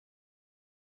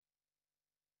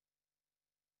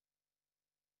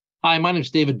Hi, my name is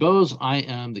David Bose. I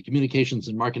am the Communications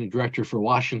and Marketing Director for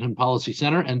Washington Policy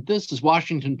Center, and this is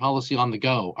Washington Policy on the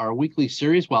Go, our weekly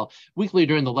series, weekly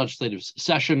during the legislative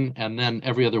session, and then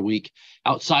every other week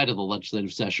outside of the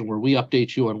legislative session, where we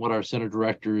update you on what our center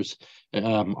directors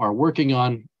are working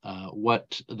on,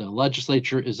 what the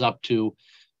legislature is up to,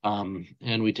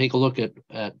 and we take a look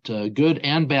at good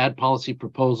and bad policy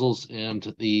proposals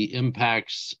and the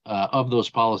impacts of those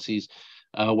policies,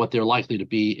 what they're likely to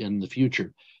be in the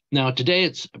future. Now, today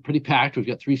it's pretty packed. We've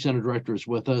got three center directors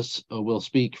with us. We'll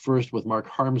speak first with Mark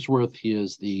Harmsworth. He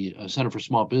is the Center for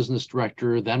Small Business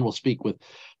Director. Then we'll speak with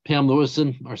Pam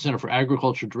Lewison, our Center for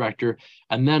Agriculture Director.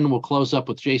 And then we'll close up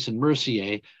with Jason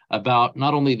Mercier about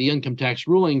not only the income tax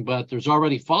ruling, but there's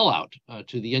already fallout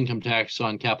to the income tax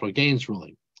on capital gains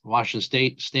ruling. Washington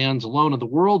State stands alone in the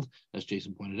world, as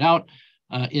Jason pointed out,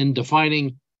 in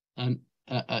defining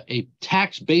a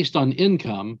tax based on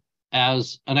income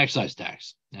as an excise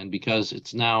tax. And because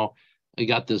it's now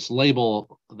got this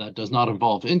label that does not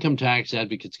involve income tax,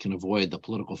 advocates can avoid the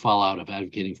political fallout of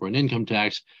advocating for an income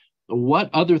tax. What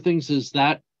other things is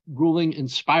that ruling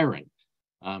inspiring?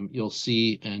 You'll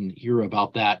see and hear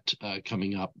about that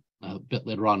coming up a bit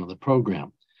later on in the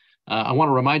program. I want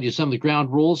to remind you some of the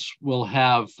ground rules. We'll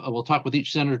talk with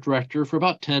each center director for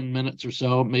about 10 minutes or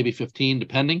so, maybe 15,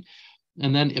 depending.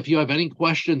 And then if you have any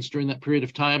questions during that period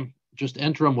of time, just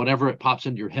enter them, whatever it pops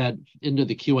into your head, into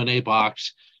the Q&A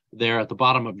box there at the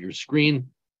bottom of your screen.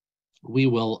 We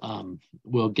will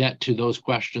we'll get to those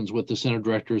questions with the center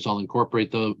directors. I'll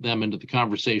incorporate them into the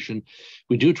conversation.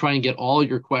 We do try and get all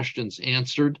your questions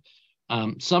answered.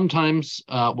 Sometimes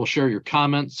we'll share your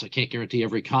comments. I can't guarantee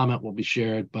every comment will be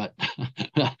shared, but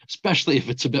especially if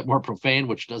it's a bit more profane,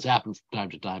 which does happen from time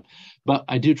to time. But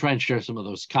I do try and share some of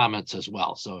those comments as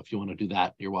well. So if you want to do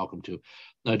that, you're welcome to.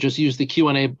 Just use the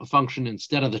Q&A function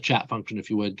instead of the chat function, if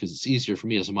you would, because it's easier for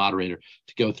me as a moderator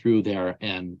to go through there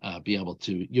and be able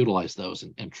to utilize those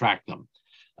and track them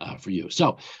for you.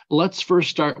 So let's first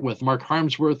start with Mark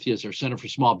Harmsworth. He is our Center for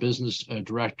Small Business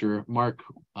Director. Mark,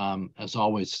 as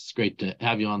always, it's great to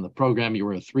have you on the program. You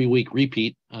were a 3-week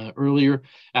repeat earlier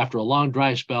after a long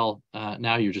dry spell.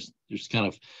 Now you're just kind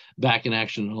of back in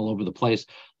action all over the place.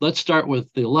 Let's start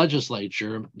with the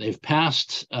legislature. They've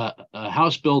passed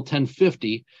House Bill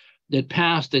 1050 that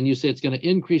passed, and you say it's going to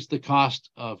increase the cost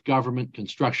of government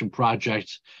construction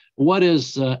projects. What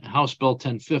is House Bill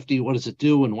 1050? What does it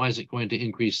do, and why is it going to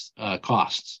increase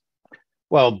costs?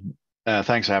 Well,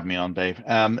 thanks for having me on, Dave.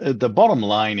 The bottom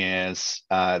line is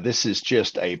this is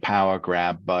just a power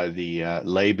grab by the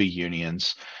labor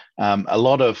unions. A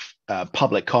lot of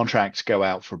public contracts go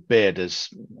out for bid, as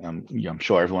I'm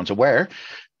sure everyone's aware,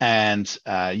 and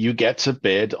you get to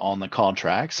bid on the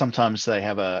contract. Sometimes they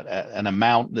have an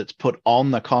amount that's put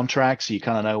on the contract, so you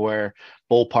kind of know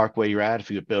ballpark where you're at. If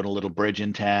you build a little bridge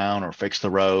in town or fix the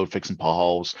road, fix some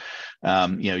potholes,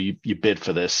 you bid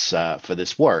for this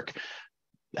work.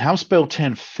 House Bill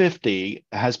 1050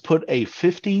 has put a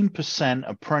 15%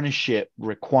 apprenticeship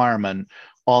requirement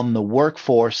on the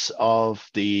workforce of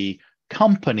the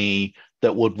company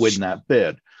that would win that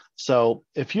bid. So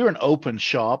if you're an open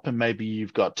shop and maybe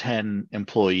you've got 10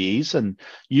 employees, and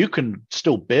you can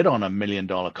still bid on $1 million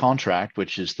contract,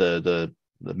 which is the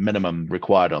minimum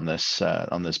required on this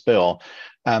bill,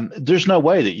 there's no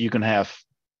way that you can have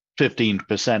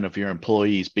 15% of your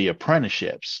employees be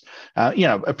apprenticeships.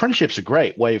 Apprenticeships are a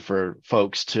great way for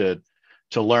folks to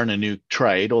learn a new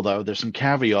trade, although there's some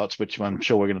caveats, which I'm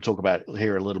sure we're going to talk about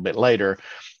here a little bit later.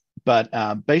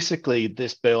 But basically,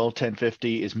 this bill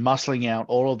 1050 is muscling out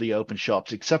all of the open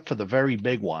shops, except for the very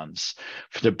big ones,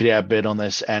 to be able to bid on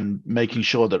this, and making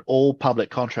sure that all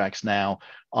public contracts now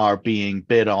are being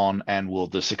bid on, and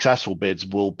the successful bids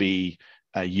will be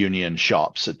union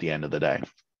shops at the end of the day.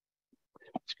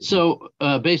 So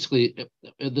basically,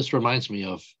 this reminds me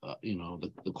of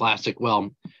the classic. Well,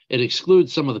 it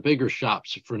excludes some of the bigger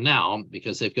shops for now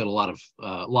because they've got a lot of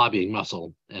lobbying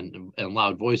muscle and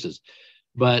loud voices.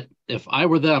 But if I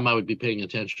were them, I would be paying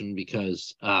attention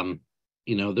because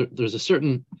there's a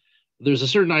certain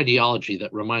ideology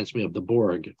that reminds me of the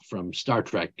Borg from Star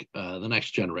Trek: The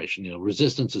Next Generation.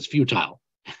 Resistance is futile,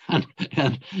 and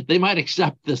they might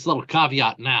accept this little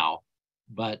caveat now.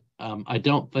 But I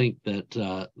don't think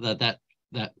that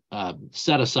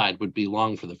set aside would be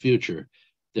long for the future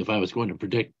if I was going to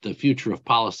predict the future of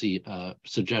policy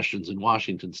suggestions in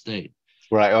Washington State.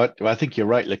 Right. I think you're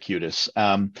right, Locutus.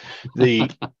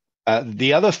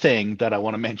 The other thing that I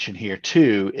want to mention here,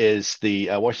 too, is the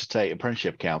Washington State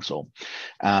Apprenticeship Council.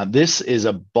 This is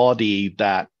a body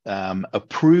that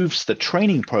approves the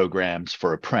training programs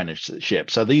for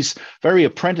apprenticeship. So these very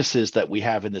apprentices that we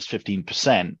have in this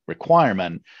 15%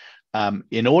 requirement,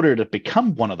 in order to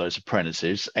become one of those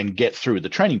apprentices and get through the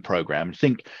training program,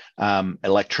 think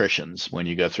electricians, when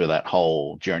you go through that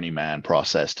whole journeyman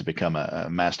process to become a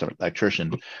master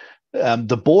electrician,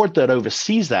 the board that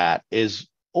oversees that is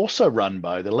also run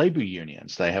by the labor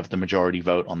unions. They have the majority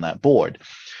vote on that board.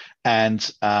 And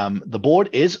the board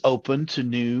is open to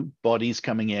new bodies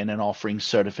coming in and offering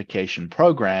certification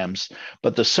programs,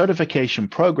 but the certification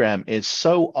program is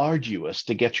so arduous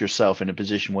to get yourself in a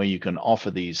position where you can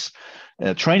offer these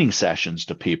training sessions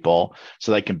to people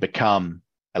so they can become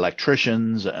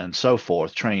electricians and so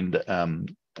forth, trained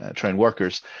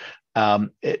workers.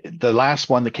 The last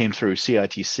one that came through,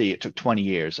 CITC, it took 20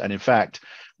 years. And in fact,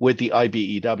 with the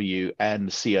IBEW and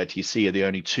the CITC are the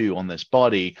only two on this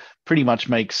body, pretty much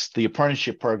makes the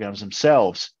apprenticeship programs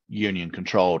themselves union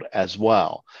controlled as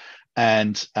well.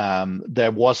 And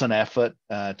there was an effort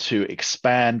to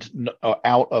expand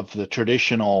out of the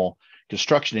traditional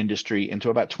construction industry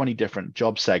into about 20 different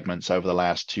job segments over the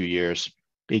last 2 years,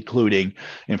 including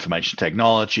information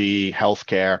technology,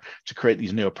 healthcare, to create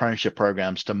these new apprenticeship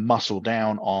programs to muscle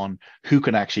down on who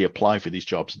can actually apply for these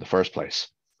jobs in the first place,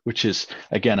 which is,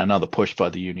 again, another push by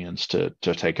the unions to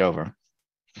take over.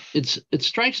 It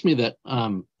strikes me that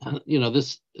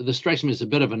this strikes me as a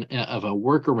bit of a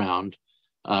workaround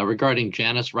regarding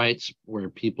Janus rights, where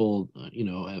people,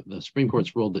 the Supreme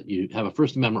Court's ruled that you have a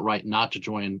First Amendment right not to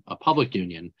join a public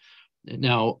union.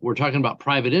 Now we're talking about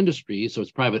private industry, so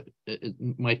it's private. It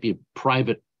might be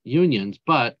private unions,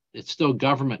 but it's still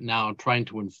government now trying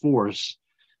to enforce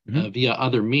via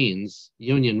other means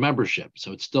union membership.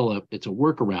 So it's still it's a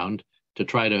workaround to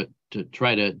try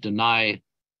to deny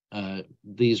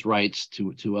these rights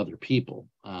to other people.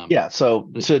 So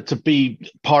to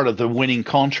be part of the winning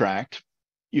contract,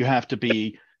 you have to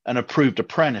be an approved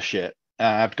apprenticeship.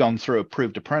 I've gone through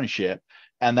approved apprenticeship,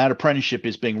 and that apprenticeship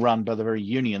is being run by the very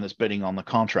union that's bidding on the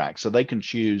contract. So they can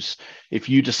choose, if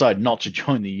you decide not to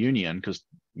join the union because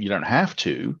you don't have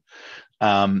to,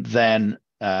 then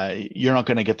you're not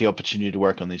going to get the opportunity to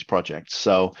work on these projects.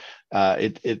 So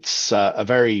it's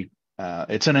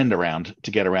an end around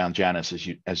to get around Janus,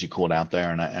 as you called out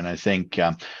there. And I think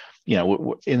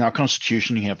in our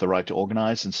Constitution, you have the right to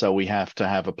organize, and so we have to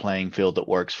have a playing field that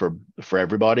works for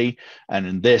everybody. And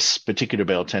in this particular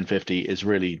bill, 1050 is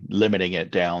really limiting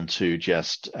it down to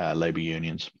just labor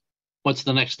unions. What's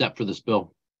the next step for this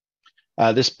bill?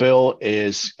 This bill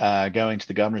is going to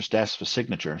the governor's desk for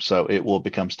signature, so it will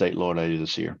become state law later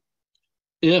this year.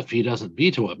 If he doesn't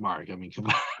veto it, Mark. I mean, come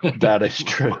on. That is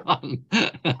true.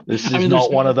 This is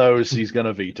not one of those he's going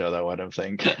to veto, though, I don't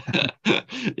think.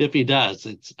 If he does,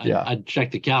 I'd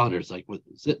check the calendar. It's like,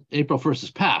 April 1st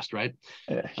is passed, right?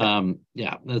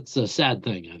 That's a sad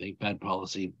thing, I think, bad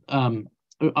policy.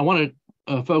 I want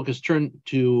to turn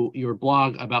to your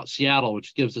blog about Seattle,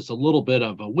 which gives us a little bit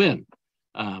of a win,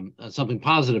 something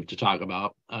positive to talk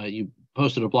about. You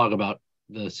posted a blog about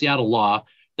the Seattle law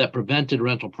that prevented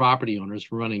rental property owners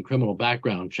from running criminal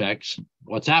background checks.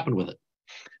 What's happened with it?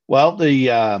 Well,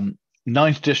 the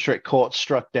Ninth District Court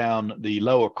struck down the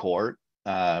lower court,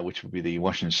 which would be the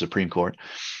Washington Supreme Court,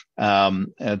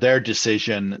 their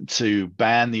decision to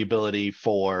ban the ability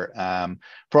for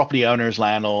property owners,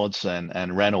 landlords,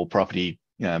 and rental property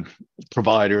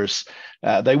providers.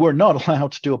 They were not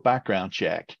allowed to do a background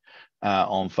check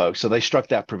on folks. So they struck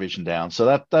that provision down.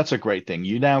 So that's a great thing.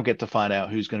 You now get to find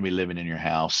out who's going to be living in your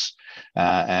house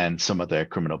and some of their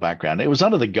criminal background. It was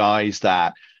under the guise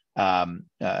that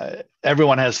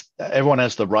everyone has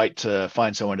the right to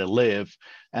find somewhere to live.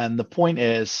 And the point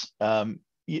is,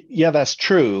 that's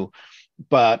true,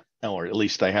 but, or at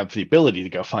least they have the ability to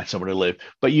go find somewhere to live,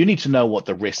 but you need to know what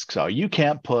the risks are. You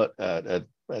can't put a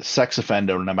sex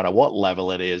offender, no matter what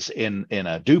level it is, in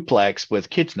a duplex with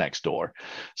kids next door.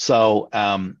 So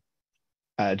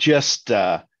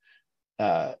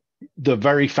the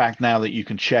very fact now that you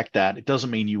can check that, it doesn't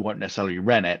mean you won't necessarily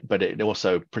rent it, but it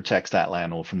also protects that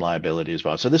landlord from liability as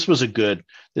well. So this was a good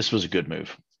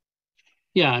move.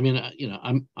 Yeah, I mean,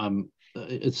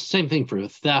 it's the same thing for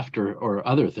theft or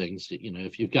other things.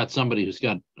 If you've got somebody who's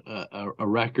got a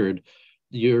record,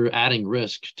 you're adding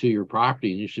risk to your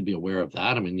property, and you should be aware of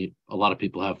that. I mean, a lot of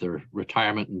people have their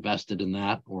retirement invested in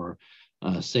that, or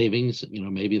savings.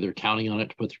 Maybe they're counting on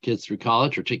it to put their kids through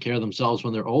college or take care of themselves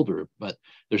when they're older. But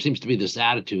there seems to be this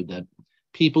attitude that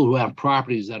people who have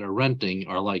properties that are renting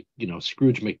are like,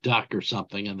 Scrooge McDuck or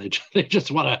something, and they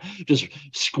just want to just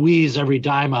squeeze every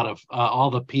dime out of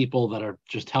all the people that are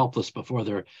just helpless before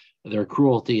their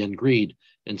cruelty and greed,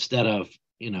 instead of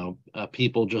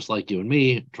people just like you and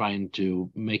me trying to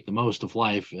make the most of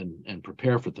life and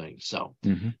prepare for things. So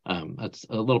that's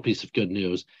a little piece of good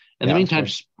news. In the meantime,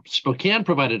 Spokane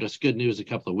provided us good news a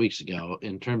couple of weeks ago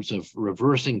in terms of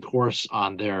reversing course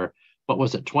on their, what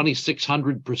was it,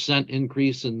 2,600%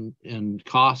 increase in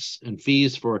costs and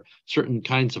fees for certain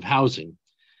kinds of housing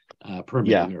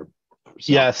permitting.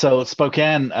 So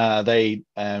Spokane, I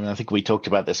think we talked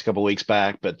about this a couple of weeks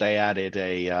back, but they added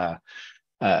a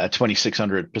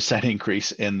 2,600%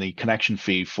 increase in the connection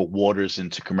fee for waters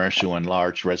into commercial and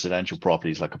large residential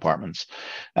properties like apartments.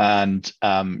 And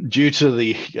due to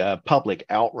the public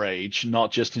outrage,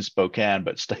 not just in Spokane,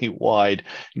 but statewide,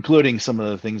 including some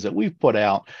of the things that we've put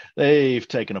out, they've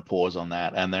taken a pause on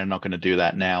that. And they're not going to do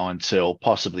that now until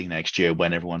possibly next year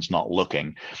when everyone's not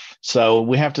looking. So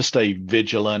we have to stay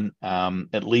vigilant,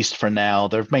 at least for now.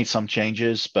 They've made some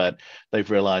changes, but they've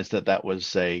realized that that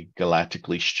was a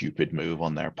galactically stupid move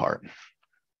on their part.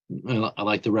 I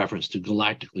like the reference to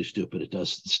galactically stupid. It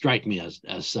does strike me as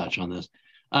such on this.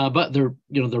 But they're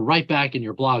right back in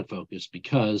your blog focus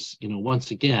because,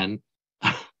 once again,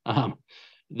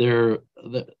 they're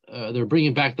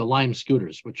bringing back the Lime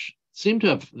scooters, which seem to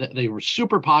have, they were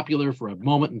super popular for a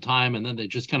moment in time, and then they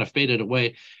just kind of faded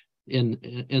away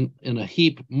in a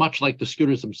heap, much like the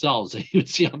scooters themselves that you'd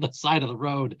see on the side of the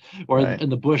road or in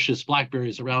the bushes,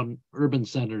 blackberries around urban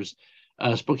centers.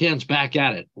 Spokane's back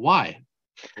at it. Why?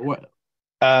 What?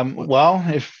 Well,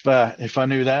 if I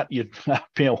knew that, you'd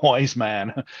be a wise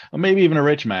man, or maybe even a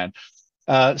rich man.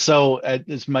 So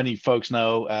as many folks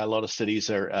know, a lot of cities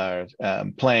are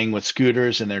playing with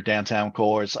scooters in their downtown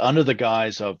cores under the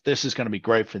guise of this is going to be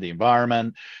great for the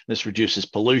environment. This reduces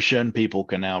pollution. People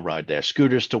can now ride their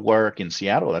scooters to work. In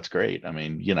Seattle, that's great. I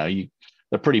mean,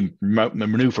 they're pretty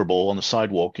maneuverable on the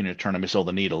sidewalk, trying to miss all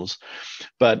the needles.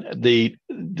 But the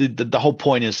whole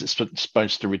point is it's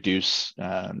supposed to reduce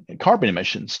carbon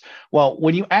emissions. Well,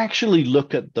 when you actually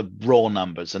look at the raw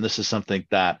numbers, and this is something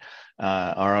that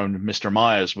our own Mr.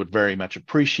 Myers would very much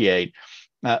appreciate,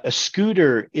 a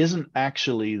scooter isn't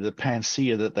actually the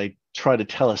panacea that they try to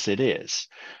tell us it is.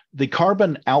 The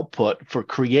carbon output for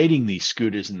creating these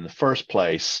scooters in the first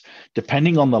place,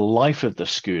 depending on the life of the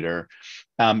scooter,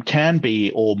 can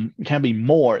be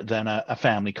more than a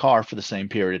family car for the same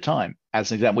period of time. As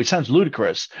an example, which sounds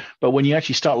ludicrous, but when you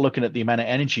actually start looking at the amount of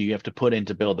energy you have to put in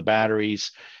to build the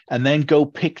batteries and then go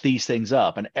pick these things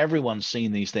up, and everyone's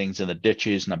seen these things in the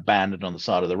ditches and abandoned on the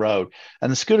side of the road,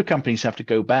 and the scooter companies have to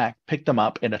go back, pick them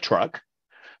up in a truck,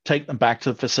 take them back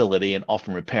to the facility, and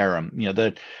often repair them.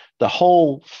 The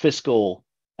whole fiscal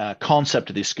concept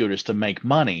of these scooters to make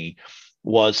money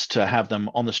was to have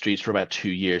them on the streets for about 2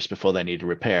 years before they need to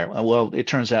repair. Well, it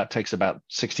turns out it takes about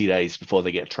 60 days before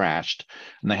they get trashed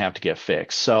and they have to get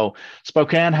fixed. So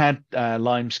Spokane had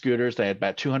Lime scooters. They had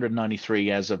about 293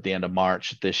 as of the end of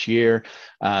March this year.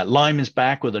 Lime is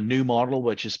back with a new model,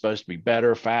 which is supposed to be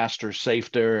better, faster,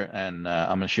 safer, and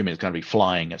I'm assuming it's going to be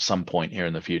flying at some point here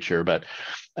in the future. But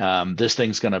this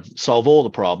thing's going to solve all the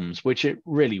problems, which it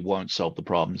really won't solve the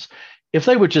problems. If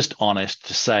they were just honest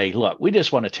to say, look, we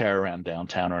just want to tear around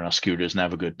downtown on our scooters and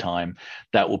have a good time,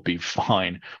 that would be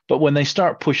fine. But when they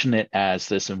start pushing it as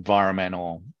this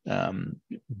environmental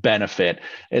benefit,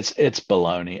 it's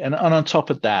baloney. And on top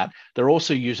of that, they're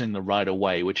also using the right of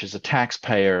way, which is a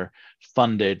taxpayer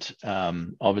funded,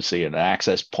 obviously an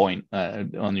access point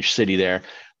on your city there.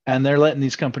 And they're letting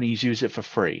these companies use it for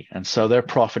free. And so they're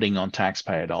profiting on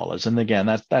taxpayer dollars. And again,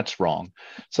 that's wrong.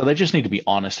 So they just need to be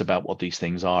honest about what these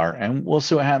things are. And we'll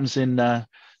see what happens in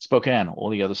Spokane.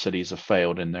 All the other cities have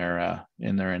failed in their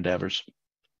endeavors.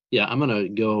 Yeah, I'm going to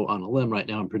go on a limb right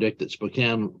now and predict that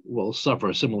Spokane will suffer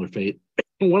a similar fate.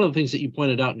 One of the things that you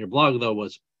pointed out in your blog, though,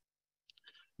 was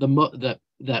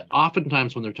that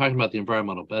oftentimes when they're talking about the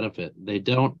environmental benefit, they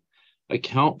don't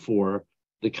account for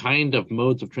the kind of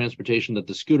modes of transportation that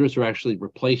the scooters are actually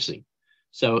replacing.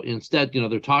 So instead,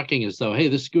 they're talking as though, hey,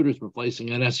 this scooter is replacing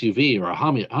an SUV or a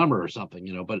Hummer or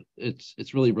something, but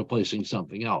it's really replacing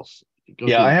something else.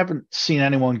 I haven't seen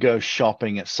anyone go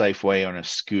shopping at Safeway on a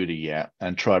scooter yet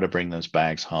and try to bring those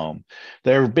bags home.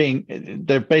 They're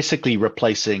basically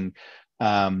replacing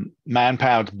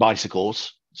man-powered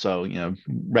bicycles, so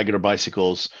regular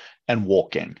bicycles, and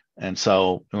walking. And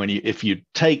so if you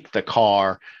take the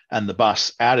car and the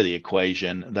bus out of the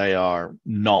equation, they are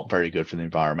not very good for the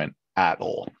environment at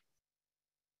all.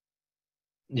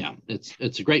 Yeah,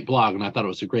 it's a great blog, and I thought it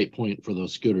was a great point for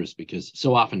those scooters because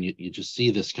so often you just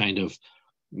see this kind of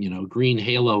green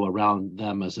halo around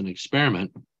them as an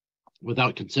experiment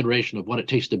without consideration of what it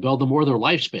takes to build them or their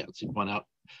lifespans. You point out,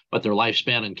 but their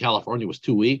lifespan in California was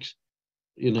 2 weeks,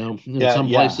 in some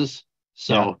places.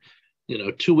 So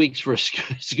 2 weeks for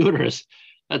scooters,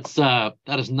 that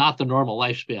is not the normal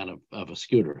lifespan of a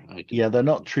scooter. They're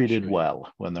not treated well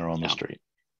when they're on the street.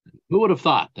 Who would have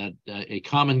thought that a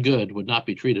common good would not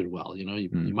be treated well? You know, you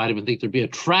might even think there'd be a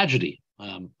tragedy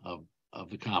of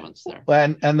the commons there.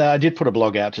 Well, and I did put a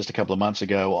blog out just a couple of months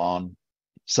ago on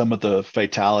some of the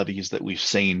fatalities that we've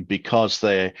seen because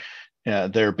they're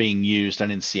being used. And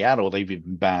in Seattle, they've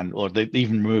even banned, or they've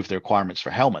even removed the requirements for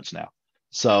helmets now.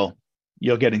 So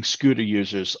you're getting scooter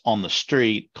users on the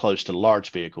street close to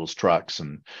large vehicles, trucks,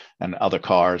 and other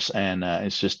cars, and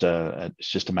it's just a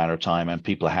matter of time, and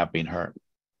people have been hurt.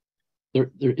 There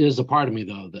is a part of me,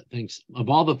 though, that thinks of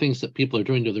all the things that people are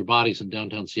doing to their bodies in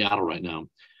downtown Seattle right now,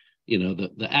 you know,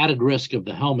 the added risk of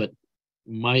the helmet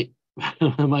might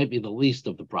be the least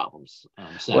of the problems.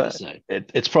 Sad to say.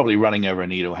 It's probably running over a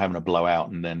needle, having a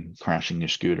blowout, and then crashing your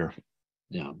scooter.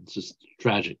 Yeah, it's just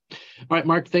tragic. All right,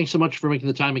 Mark, thanks so much for making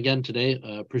the time again today.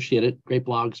 Appreciate it. Great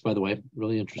blogs, by the way.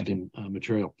 Really interesting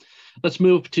material. Let's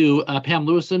move to Pam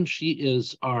Lewison. She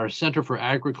is our Center for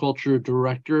Agriculture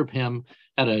Director. Pam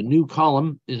had a new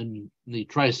column in the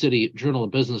Tri-City Journal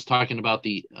of Business talking about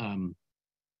the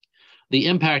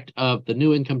impact of the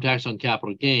new income tax on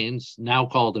capital gains, now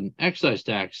called an excise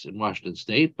tax in Washington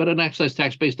state, but an excise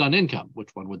tax based on income, which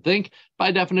one would think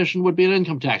by definition would be an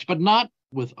income tax, but not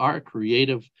with our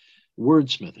creative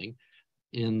wordsmithing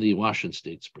in the Washington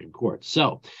State Supreme Court.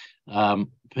 So,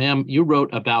 Pam, you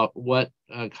wrote about what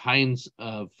kinds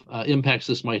of impacts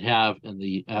this might have in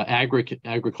the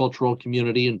agricultural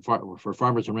community and for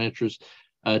farmers and ranchers.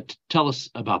 Tell us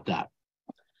about that.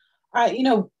 You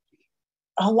know,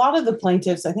 a lot of the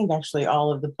plaintiffs, I think actually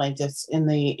all of the plaintiffs in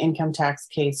the income tax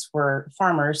case were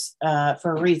farmers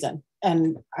for a reason.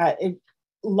 And it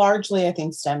largely, I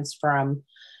think, stems from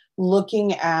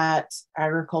looking at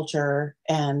agriculture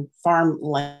and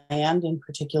farmland in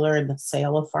particular, and the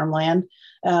sale of farmland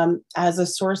as a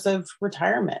source of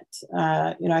retirement.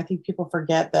 You know, I think people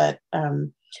forget that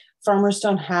farmers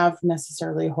don't have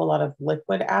necessarily a whole lot of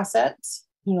liquid assets.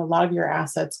 You know, a lot of your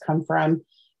assets come from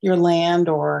your land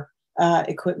or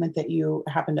equipment that you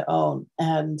happen to own.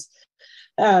 And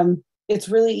it's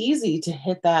really easy to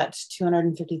hit that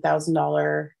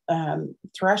 $250,000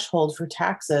 threshold for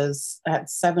taxes at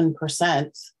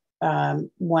 7%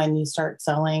 when you start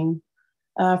selling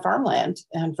farmland.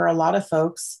 And for a lot of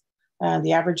folks,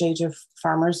 the average age of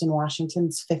farmers in Washington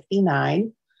is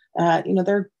 59. You know,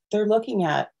 they're looking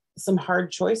at some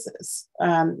hard choices.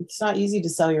 It's not easy to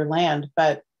sell your land,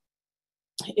 but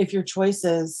if your choice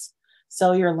is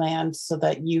sell your land so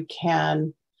that you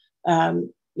can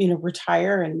you know,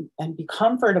 retire and be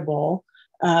comfortable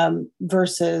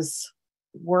versus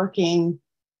working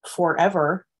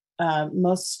forever.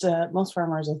 Most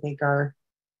farmers, I think, are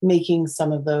making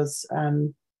some of those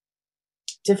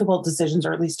difficult decisions,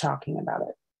 or at least talking about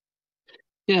it.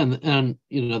 Yeah, and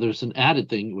you know, there's an added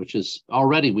thing, which is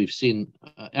already we've seen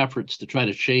efforts to try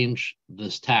to change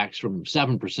this tax from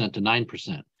 7% to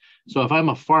 9%. So if I'm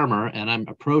a farmer and I'm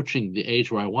approaching the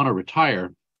age where I want to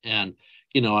retire, and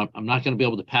you know, I'm not going to be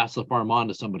able to pass the farm on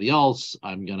to somebody else.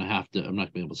 I'm not going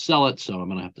to be able to sell it. So I'm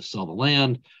going to have to sell the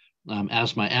land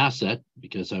as my asset,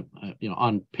 because you know,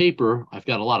 on paper, I've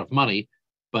got a lot of money,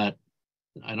 but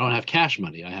I don't have cash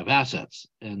money. I have assets.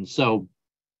 And so,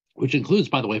 which includes,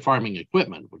 by the way, farming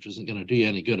equipment, which isn't going to do you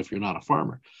any good if you're not a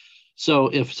farmer. So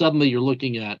if suddenly you're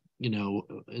looking at, you know,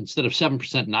 instead of 7%,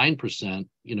 9%,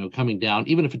 you know, coming down,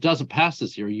 even if it doesn't pass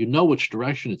this year, you know which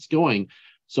direction it's going.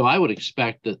 So I would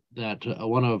expect that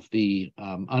one of the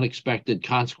unexpected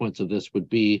consequences of this would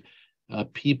be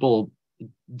people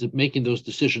making those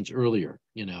decisions earlier,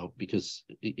 you know, because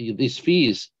these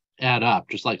fees add up,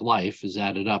 just like life is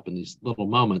added up in these little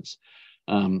moments.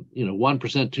 You know, 1%,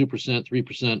 2%,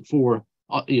 3%,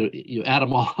 4%, you add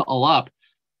them all up,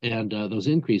 and those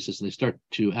increases, they start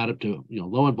to add up to, you know,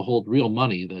 lo and behold, real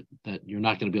money that you're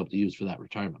not going to be able to use for that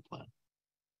retirement plan.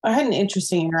 I had an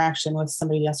interesting interaction with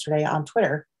somebody yesterday on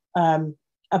Twitter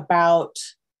about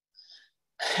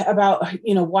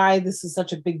you know, why this is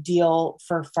such a big deal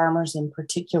for farmers in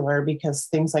particular, because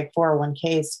things like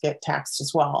 401ks get taxed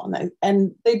as well,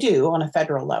 and they do on a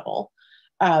federal level.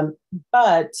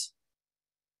 But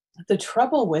the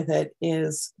trouble with it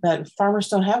is that farmers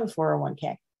don't have a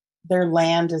 401k. Their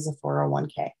land is a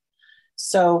 401k.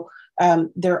 So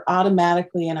they're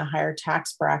automatically in a higher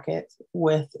tax bracket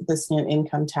with this new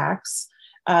income tax.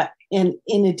 And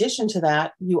in addition to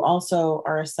that, you also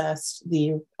are assessed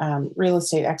the real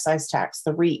estate excise tax,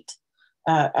 the REIT,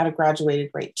 at a graduated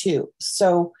rate too.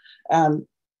 So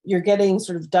you're getting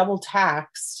sort of double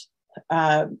taxed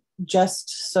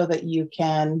just so that you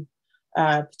can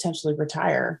potentially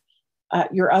retire.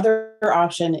 Your other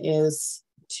option is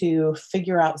to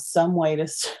figure out some way to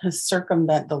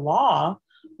circumvent the law,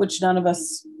 which none of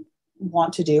us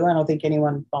want to do. I don't think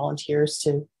anyone volunteers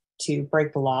to to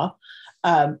break the law.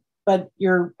 But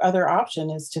your other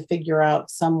option is to figure out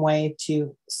some way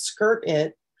to skirt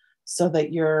it so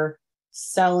that you're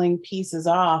selling pieces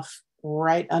off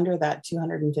right under that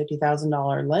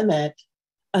 $250,000 limit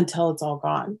until it's all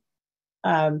gone.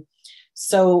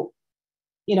 So,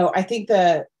 I think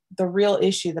the real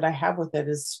issue that I have with it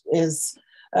is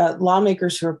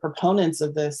lawmakers who are proponents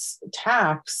of this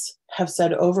tax have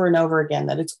said over and over again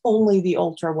that it's only the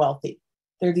ultra wealthy.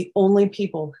 They're the only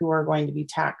people who are going to be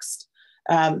taxed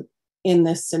in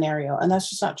this scenario. And that's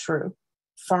just not true.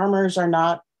 Farmers are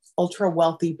not ultra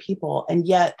wealthy people, and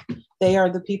yet they are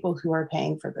the people who are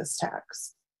paying for this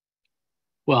tax.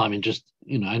 Well, I mean, just,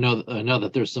 I know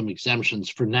that there's some exemptions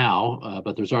for now,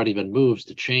 but there's already been moves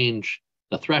to change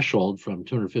the threshold from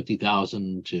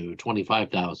 250,000 to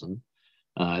 25,000.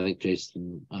 I think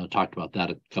Jason talked about that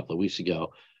a couple of weeks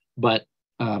ago, but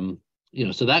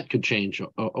so that could change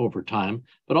over time.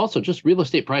 But also just real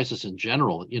estate prices in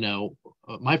general.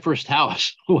 My first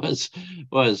house was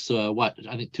what,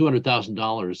 I think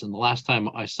 $200,000, and the last time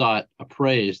I saw it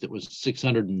appraised, it was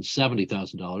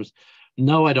 $670,000.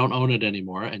 No, I don't own it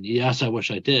anymore, and yes, I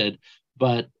wish I did.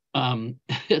 But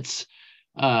it's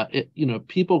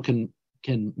people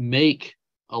can make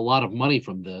a lot of money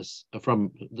from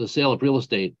the sale of real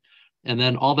estate, and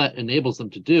then all that enables them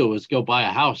to do is go buy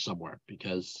a house somewhere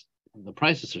because the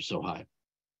prices are so high.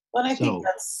 Well, I think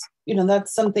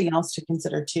that's something else to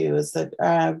consider too, is that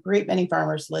a great many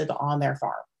farmers live on their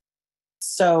farm.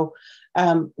 So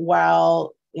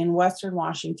while in Western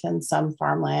Washington, some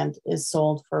farmland is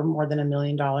sold for more than $1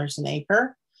 million an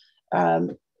acre,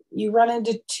 you run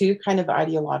into two kind of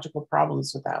ideological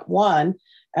problems with that. One,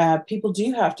 people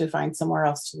do have to find somewhere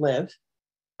else to live,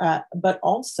 but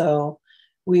also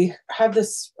we have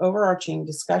this overarching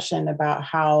discussion about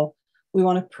how we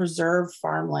want to preserve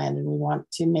farmland and we want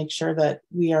to make sure that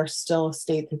we are still a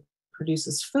state that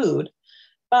produces food,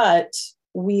 but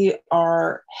we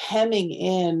are hemming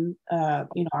in,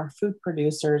 our food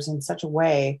producers in such a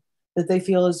way that they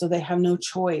feel as though they have no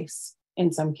choice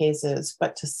in some cases,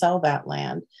 but to sell that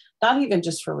land, not even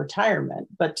just for retirement,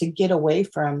 but to get away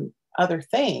from other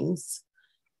things.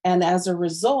 And as a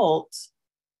result,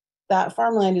 that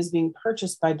farmland is being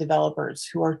purchased by developers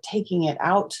who are taking it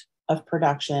out of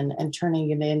production and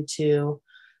turning it into,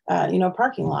 a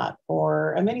parking lot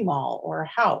or a mini mall or a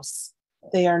house.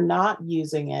 They are not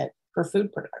using it for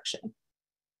food production.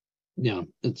 Yeah,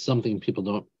 it's something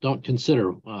people don't consider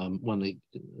when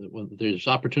there's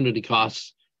opportunity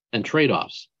costs and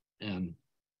trade-offs, and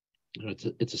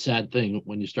it's a sad thing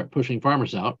when you start pushing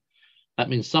farmers out. That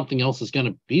means something else is going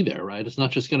to be there, right? It's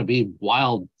not just going to be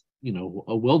wild,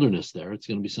 a wilderness there. It's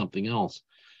going to be something else.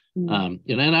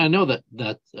 Mm-hmm. And I know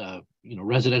that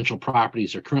residential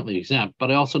properties are currently exempt,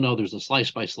 but I also know there's a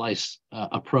slice by slice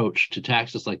approach to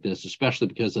taxes like this, especially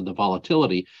because of the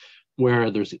volatility,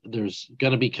 where there's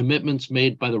going to be commitments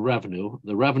made by the revenue.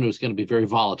 The revenue is going to be very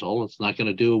volatile. It's not going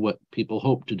to do what people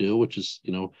hope to do, which is,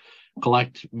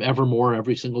 collect ever more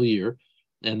every single year.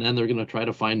 And then they're going to try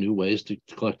to find new ways to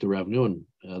collect the revenue. And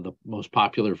the most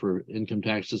popular for income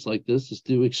taxes like this is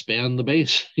to expand the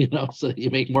base, so that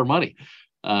you make more money.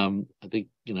 I think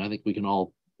we can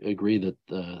all agree that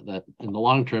that in the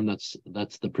long term, that's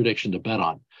the prediction to bet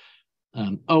on.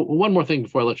 One more thing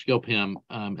before I let you go, Pam,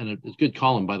 and it's a good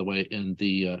column, by the way, in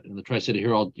the Tri-City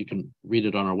Herald. You can read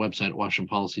it on our website at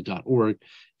washingtonpolicy.org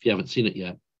if you haven't seen it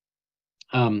yet.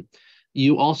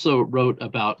 You also wrote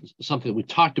about something that we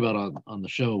talked about on the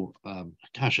show. I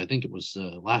think it was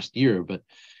last year, but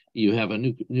you have a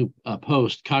new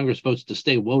post. Congress votes to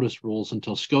stay WOTUS rules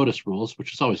until SCOTUS rules,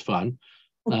 which is always fun.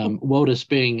 WOTUS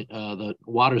being the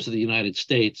waters of the United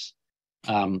States.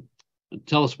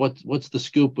 Tell us what's the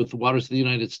scoop with the waters of the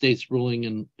United States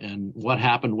ruling and what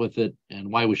happened with it and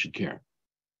why we should care.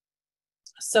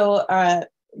 So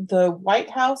the White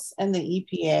House and the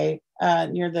EPA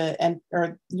near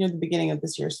the beginning of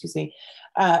this year,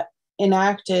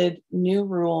 enacted new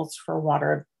rules for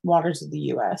waters of the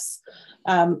U.S.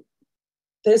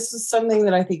 This is something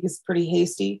that I think is pretty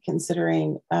hasty,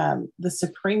 considering the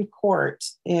Supreme Court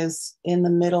is in the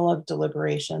middle of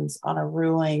deliberations on a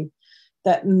ruling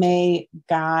that may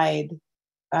guide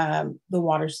the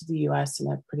waters of the U.S.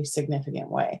 in a pretty significant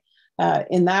way.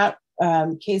 In that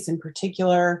case in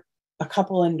particular, a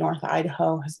couple in North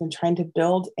Idaho has been trying to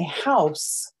build a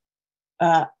house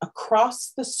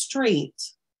across the street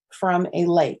from a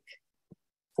lake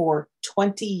for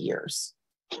 20 years.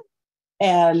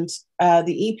 And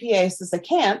the EPA says they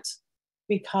can't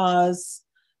because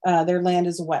their land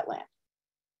is a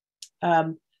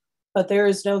wetland. But there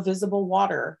is no visible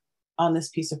water on this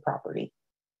piece of property.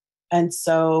 And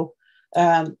so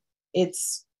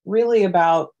it's really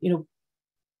about,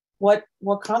 what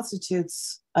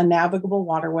constitutes a navigable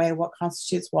waterway, what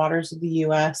constitutes waters of the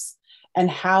U.S., and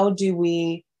how do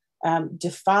we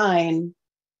define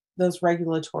those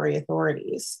regulatory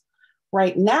authorities.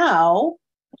 Right now,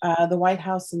 the White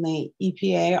House and the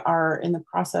EPA are in the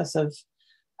process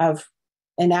of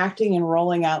enacting and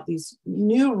rolling out these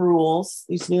new rules,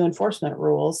 these new enforcement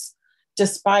rules,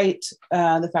 despite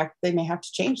the fact that they may have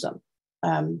to change them.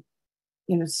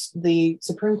 The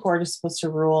Supreme Court is supposed to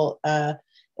rule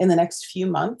in the next few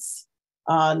months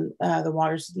on the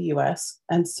waters of the U.S.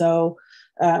 And so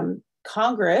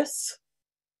Congress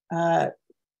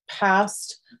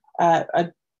passed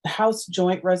a House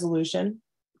Joint Resolution,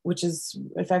 which is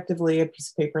effectively a piece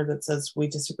of paper that says we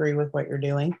disagree with what you're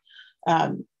doing.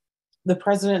 The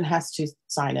president has to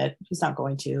sign it. He's not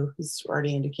going to. He's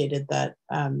already indicated that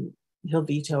he'll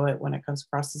veto it when it comes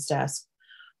across his desk.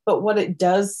 But what it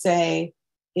does say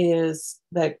is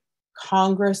that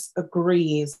Congress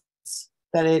agrees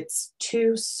that it's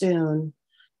too soon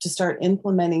to start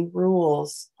implementing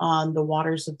rules on the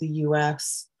waters of the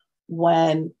U.S.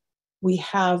 when we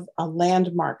have a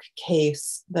landmark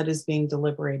case that is being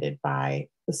deliberated by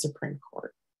the Supreme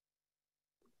Court.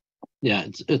 Yeah,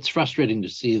 it's frustrating to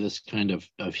see this kind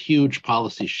of huge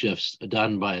policy shifts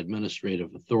done by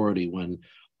administrative authority when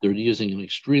they're using an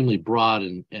extremely broad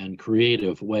and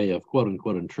creative way of quote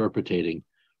unquote interpreting,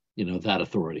 that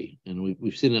authority. And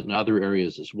we've seen it in other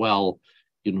areas as well,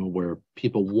 where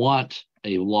people want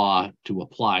a law to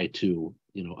apply to,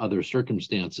 other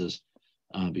circumstances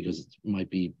because it might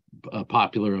be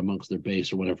popular amongst their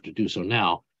base or whatever to do so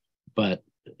now. But,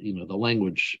 the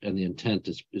language and the intent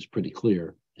is pretty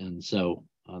clear. And so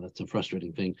that's a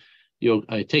frustrating thing.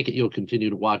 I take it you'll continue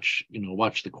to watch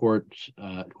the court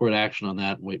action on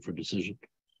that and wait for a decision.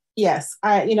 Yes,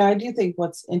 I do think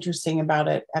what's interesting about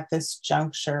it at this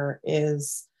juncture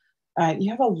is you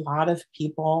have a lot of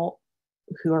people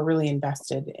who are really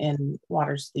invested in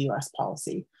waters of the U.S.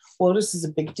 policy. WOTUS is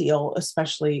a big deal,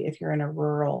 especially if you're in a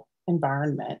rural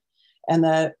environment. And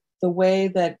the way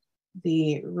that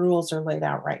the rules are laid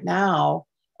out right now,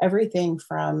 everything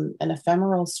from an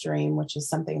ephemeral stream, which is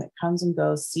something that comes and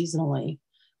goes seasonally,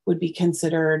 would be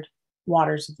considered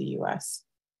waters of the U.S.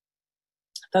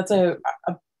 That's a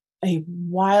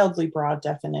wildly broad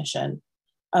definition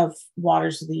of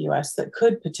waters of the U.S. that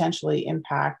could potentially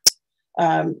impact,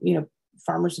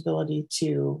 farmers' ability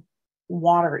to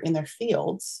water in their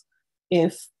fields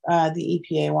if the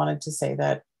EPA wanted to say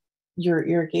that your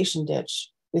irrigation ditch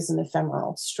is an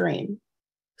ephemeral stream.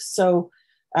 So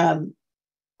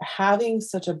having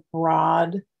such a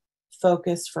broad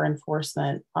focus for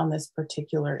enforcement on this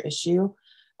particular issue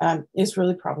is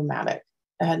really problematic.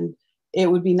 And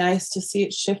it would be nice to see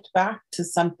it shift back to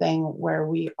something where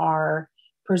we are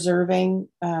preserving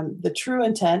the true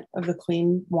intent of the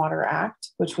Clean Water Act,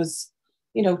 which was,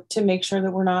 to make sure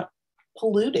that we're not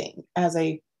polluting as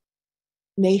a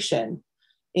nation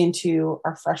into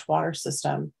our freshwater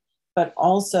system, but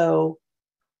also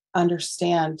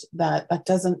understand that that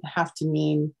doesn't have to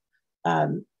mean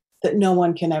that no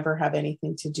one can ever have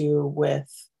anything to do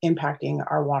with impacting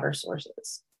our water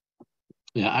sources.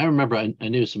 Yeah, I remember I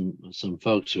knew some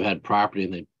folks who had property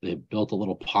and they built a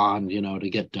little pond, to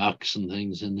get ducks and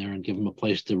things in there and give them a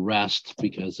place to rest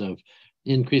because of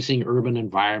increasing urban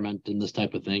environment and this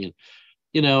type of thing. And,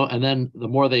 and then the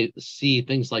more they see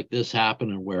things like this happen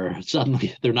and where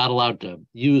suddenly they're not allowed to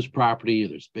use property,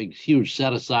 there's big, huge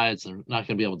set-asides, they're not going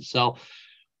to be able to sell,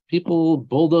 people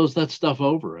bulldoze that stuff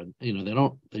over and,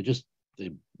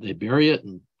 they bury it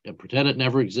and pretend it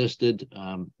never existed.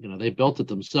 They built it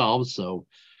themselves. So,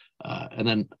 and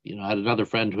then, I had another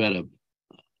friend who had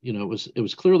it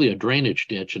was clearly a drainage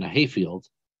ditch in a hayfield.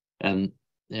 And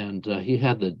he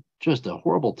had just a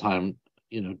horrible time,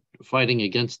 fighting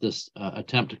against this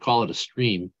attempt to call it a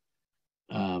stream.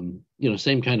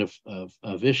 Same kind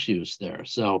of issues there.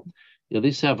 So,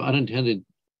 these have unintended,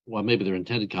 well, maybe they're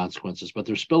intended consequences, but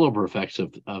they're spillover effects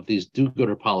of these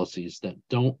do-gooder policies that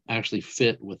don't actually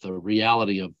fit with the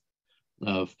reality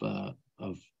of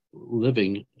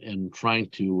living and trying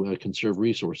to conserve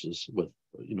resources with,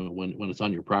 when it's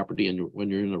on your property and when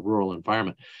you're in a rural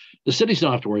environment. The cities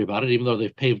don't have to worry about it, even though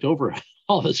they've paved over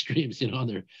all the streams, and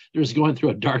they're just going through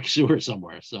a dark sewer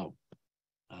somewhere. So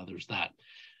there's that.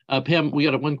 Pam, we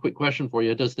got one quick question for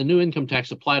you. Does the new income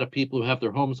tax apply to people who have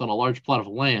their homes on a large plot of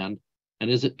land? And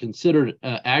is it considered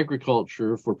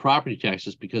agriculture for property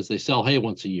taxes because they sell hay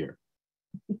once a year?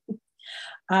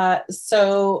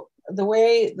 So the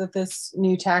way that this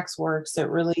new tax works, it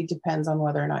really depends on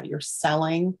whether or not you're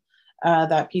selling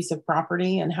that piece of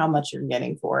property and how much you're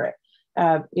getting for it.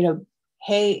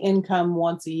 Hay income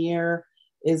once a year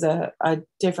is a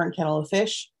different kettle of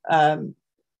fish. And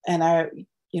the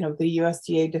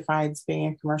USDA defines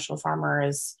being a commercial farmer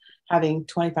as having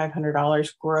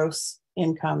 $2,500 gross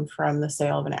income from the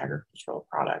sale of an agricultural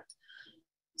product.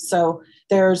 So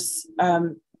there's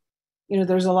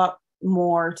there's a lot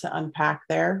more to unpack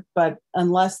there, but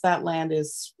unless that land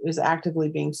is actively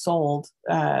being sold,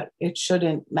 it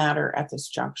shouldn't matter at this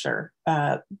juncture.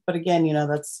 But again,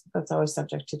 that's always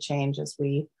subject to change, as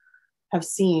we have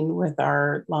seen with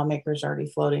our lawmakers already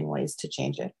floating ways to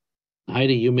change it.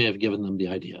 Heidi, you may have given them the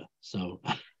idea. So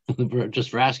just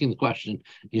for asking the question,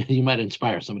 you might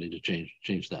inspire somebody to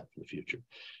change that for the future.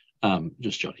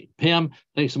 Just joking. Pam,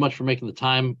 thanks so much for making the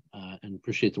time, and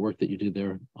appreciate the work that you do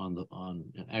there on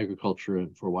agriculture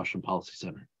and for Washington Policy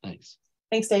Center. Thanks.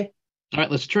 Thanks, Dave. All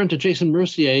right, let's turn to Jason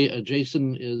Mercier.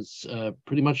 Jason is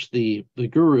pretty much the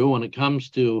guru when it comes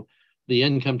to the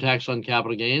income tax on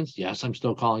capital gains. Yes, I'm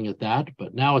still calling it that,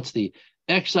 but now it's the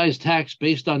excise tax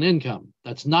based on income.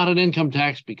 That's not an income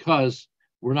tax because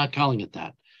we're not calling it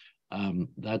that.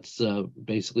 That's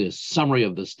basically a summary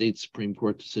of the state Supreme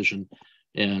Court decision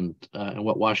and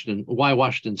why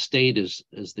Washington State is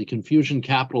the confusion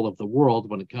capital of the world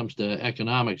when it comes to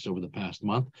economics over the past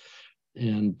month.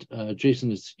 And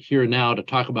Jason is here now to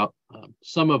talk about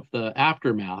some of the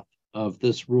aftermath of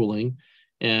this ruling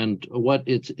and what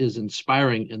it is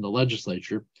inspiring in the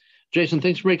legislature. Jason,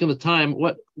 thanks for making the time.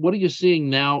 What are you seeing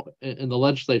now in the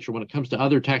legislature when it comes to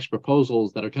other tax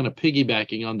proposals that are kind of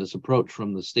piggybacking on this approach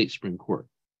from the state Supreme Court?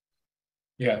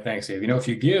 Yeah, thanks, Dave. If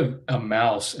you give a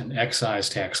mouse an excise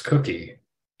tax cookie,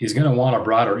 he's going to want a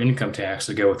broader income tax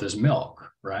to go with his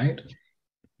milk, right?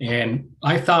 And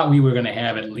I thought we were going to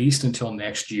have at least until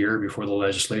next year before the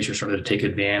legislature started to take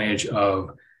advantage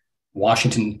of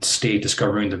Washington State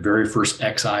discovering the very first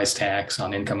excise tax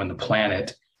on income on the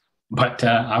planet. But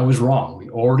I was wrong. We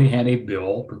already had a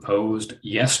bill proposed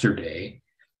yesterday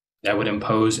that would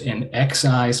impose an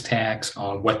excise tax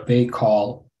on what they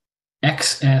call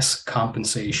excess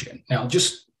compensation. Now,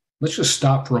 let's just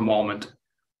stop for a moment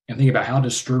and think about how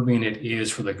disturbing it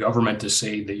is for the government to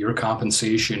say that your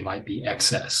compensation might be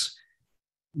excess,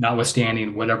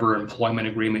 notwithstanding whatever employment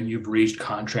agreement you've reached,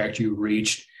 contract you've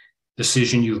reached,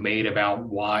 decision you've made about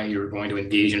why you're going to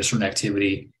engage in a certain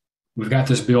activity. We've got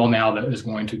this bill now that is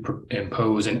going to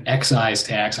impose an excise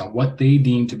tax on what they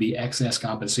deem to be excess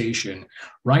compensation,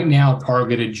 right now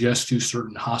targeted just to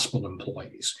certain hospital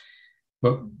employees.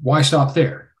 But why stop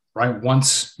there, right?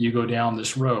 Once you go down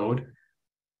this road,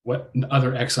 what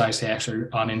other excise tax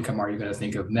on income are you going to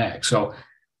think of next? So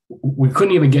we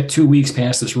couldn't even get 2 weeks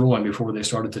past this ruling before they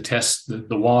started to test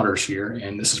the waters here.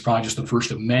 And this is probably just the first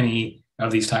of many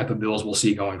of these type of bills we'll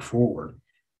see going forward.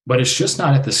 But it's just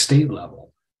not at the state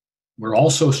level. We're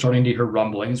also starting to hear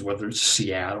rumblings, whether it's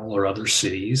Seattle or other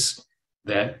cities,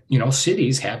 that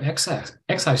cities have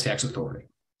excise tax authority.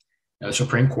 Now, the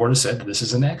Supreme Court has said that this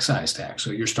is an excise tax.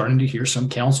 So you're starting to hear some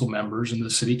council members in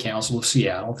the City Council of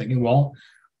Seattle thinking, well,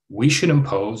 we should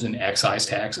impose an excise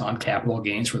tax on capital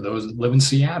gains for those that live in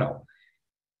Seattle.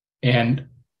 And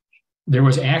there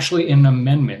was actually an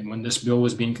amendment when this bill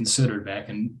was being considered back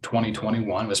in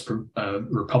 2021. It was a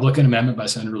Republican amendment by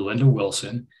Senator Linda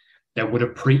Wilson that would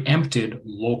have preempted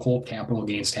local capital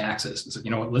gains taxes. And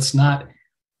so, what, let's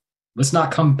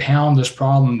not compound this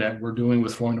problem that we're doing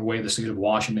with throwing away the state of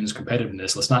Washington's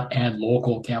competitiveness. Let's not add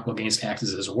local capital gains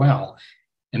taxes as well.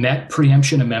 And that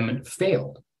preemption amendment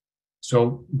failed.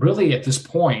 So really at this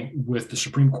point, with the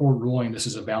Supreme Court ruling this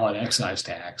is a valid excise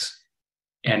tax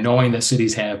and knowing that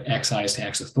cities have excise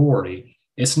tax authority,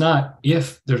 it's not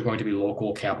if there's going to be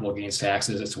local capital gains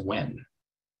taxes, it's when.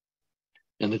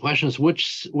 And the question is,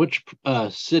 which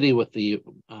city with the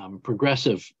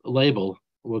progressive label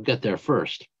will get there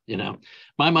first?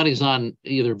 My money's on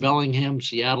either Bellingham,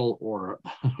 Seattle, or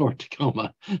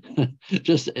Tacoma.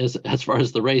 Just as far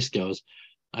as the race goes,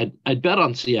 I'd bet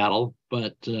on Seattle,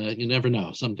 but you never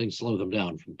know. Some things slow them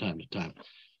down from time to time.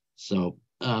 So,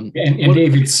 and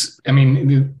Dave,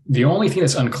 the only thing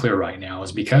that's unclear right now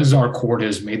is because our court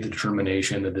has made the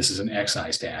determination that this is an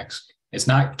excise tax. It's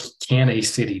not, can a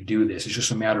city do this? It's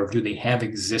just a matter of, do they have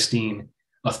existing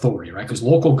authority, right? Because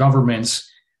local governments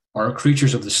are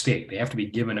creatures of the state. They have to be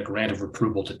given a grant of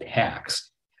approval to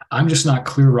tax. I'm just not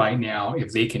clear right now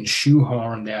if they can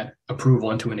shoehorn that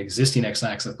approval into an existing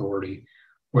excise authority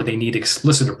or they need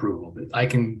explicit approval. But I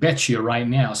can bet you right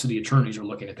now city attorneys are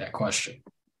looking at that question.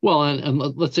 Well, and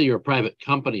let's say you're a private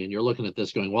company and you're looking at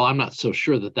this going, well, I'm not so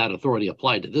sure that authority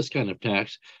applied to this kind of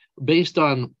tax. Based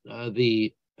on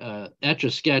the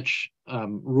Etch-a-Sketch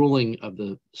ruling of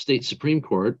the state Supreme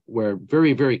Court, where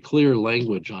very, very clear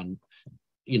language on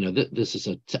this is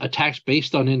a tax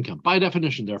based on income. By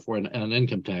definition, therefore, an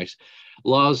income tax.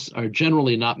 Laws are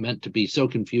generally not meant to be so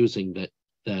confusing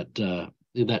that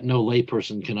no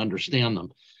layperson can understand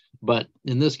them. But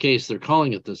in this case, they're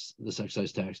calling it this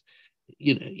excise tax.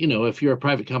 If you're a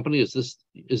private company, is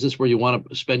this where you want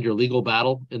to spend your legal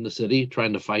battle in the city,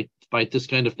 trying to fight this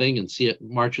kind of thing and see it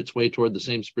march its way toward the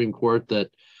same Supreme Court that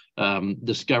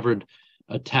discovered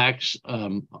a tax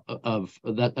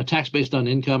a tax based on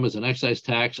income is an excise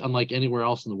tax, unlike anywhere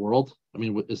else in the world? I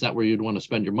mean, is that where you'd want to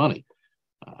spend your money?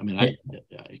 I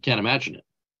can't imagine it.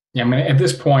 Yeah, I mean, at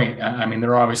this point,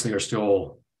 there obviously are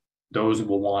still those who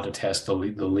will want to test the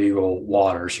legal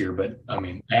waters here. But I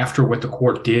mean, after what the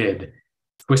court did,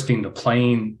 twisting the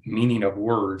plain meaning of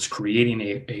words, creating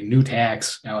a new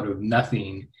tax out of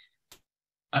nothing,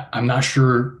 I'm not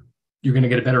sure you're going to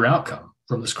get a better outcome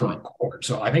from this current court.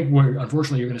 So I think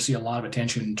unfortunately, you're going to see a lot of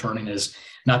attention turning as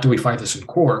not do we fight this in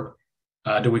court,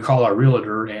 do we call our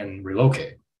realtor and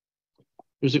relocate?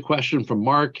 There's a question from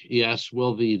Mark. He asks,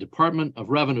 will the Department of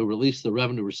Revenue release the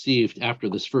revenue received after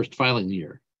this first filing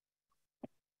year?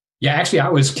 Yeah, actually, I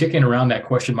was kicking around that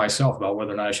question myself about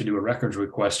whether or not I should do a records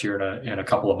request here in a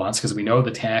couple of months, because we know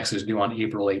the tax is due on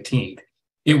April 18th.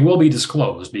 It will be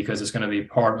disclosed because it's going to be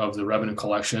part of the revenue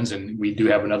collections, and we do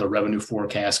have another revenue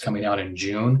forecast coming out in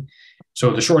June.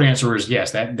 So the short answer is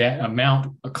yes, that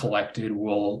amount collected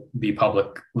will be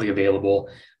publicly available,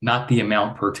 not the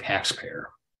amount per taxpayer.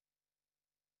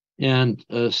 And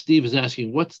Steve is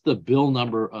asking, what's the bill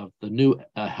number of the new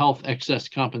health excess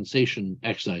compensation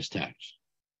excise tax?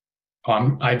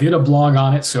 I did a blog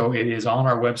on it, so it is on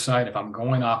our website. If I'm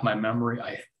going off my memory,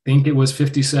 I think it was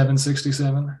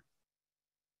 5767.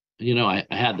 I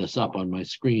had this up on my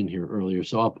screen here earlier,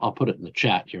 so I'll put it in the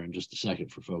chat here in just a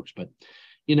second for folks. But,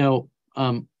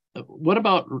 what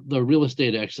about the real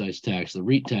estate excise tax, the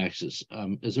REIT taxes?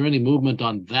 Is there any movement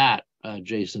on that,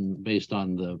 Jason, based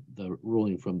on the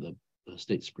ruling from the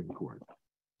state Supreme Court?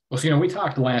 Well, so, we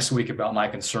talked last week about my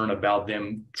concern about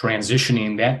them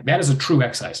transitioning that is a true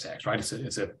excise tax, right?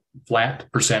 It's a flat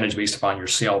percentage based upon your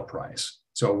sale price.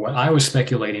 So what I was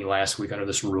speculating last week under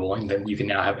this ruling, that you can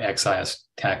now have excise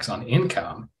tax on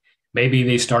income, maybe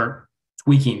they start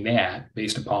tweaking that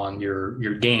based upon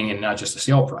your gain and not just the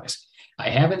sale price. I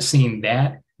haven't seen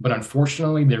that, but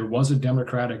unfortunately, there was a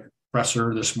Democratic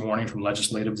presser this morning from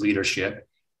legislative leadership,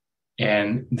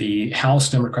 and the House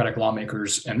Democratic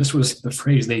lawmakers, and this was the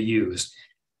phrase they used,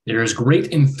 there is great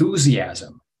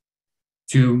enthusiasm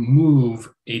to move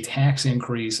a tax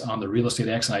increase on the real estate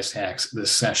excise tax this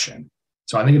session.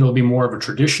 So I think it'll be more of a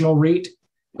traditional rate,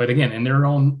 but again, in their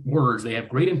own words, they have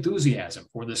great enthusiasm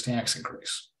for this tax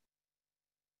increase.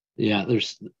 Yeah,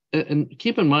 and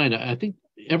keep in mind, I think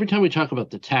every time we talk about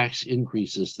the tax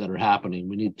increases that are happening,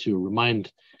 we need to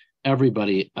remind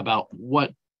everybody about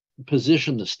what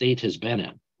position the state has been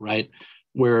in, right?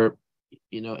 Where,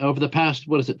 over the past,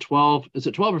 12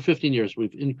 or 15 years,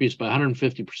 we've increased by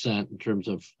 150% in terms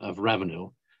of revenue.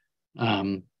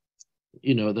 As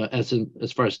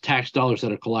far as tax dollars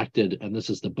that are collected, and this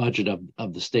is the budget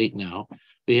of the state now,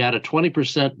 we had a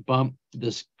 20% bump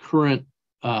this current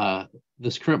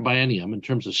biennium in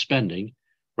terms of spending,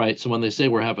 right? So when they say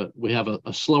we have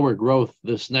a slower growth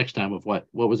this next time of what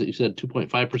was it you said,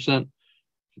 2.5%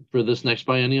 for this next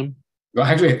biennium? Well,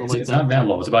 actually, it's not that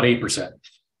low. It's about 8%.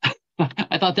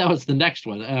 I thought that was the next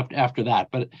one after that,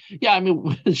 but yeah,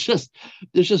 there's just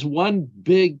one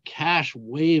big cash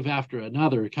wave after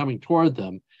another coming toward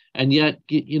them, and yet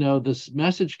this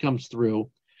message comes through,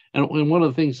 and one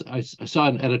of the things I saw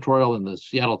an editorial in the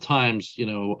Seattle Times,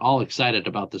 all excited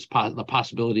about the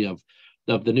possibility of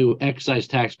the new excise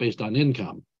tax based on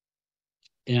income,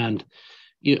 and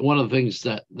one of the things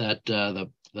that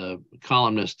the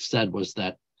columnist said was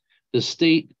that the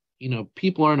state,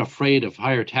 people aren't afraid of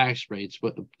higher tax rates,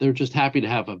 but they're just happy to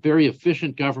have a very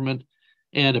efficient government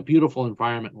and a beautiful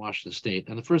environment in Washington State.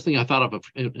 And the first thing I thought of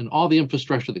in all the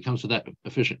infrastructure that comes with that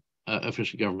efficient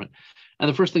government, and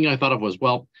the first thing I thought of was,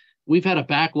 well, we've had a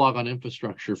backlog on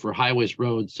infrastructure for highways,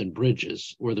 roads, and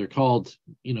bridges, where they're called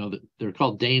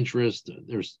dangerous.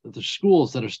 There's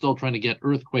schools that are still trying to get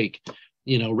earthquake,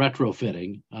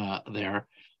 retrofitting there.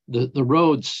 The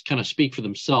roads kind of speak for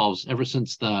themselves. Ever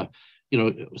since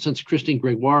since Christine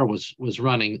Gregoire was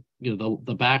running,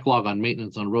 the backlog on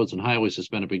maintenance on roads and highways has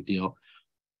been a big deal.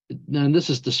 And this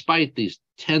is despite these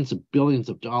tens of billions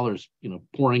of dollars,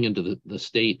 pouring into the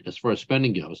state as far as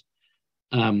spending goes.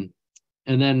 And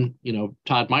then,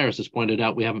 Todd Myers has pointed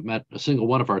out we haven't met a single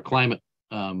one of our climate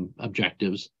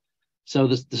objectives. So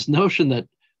this notion that,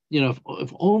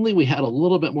 if only we had a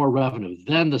little bit more revenue,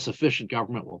 then the sufficient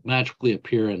government will magically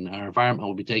appear and our environment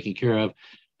will be taken care of.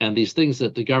 And these things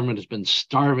that the government has been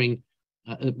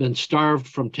starved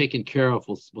from taking care of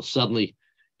will suddenly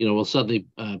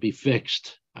be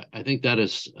fixed. I think that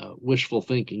is wishful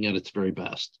thinking at its very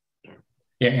best.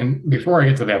 Yeah, and before I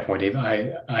get to that point, Dave,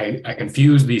 I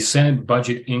confused the Senate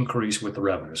budget increase with the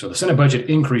revenue. So the Senate budget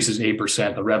increase is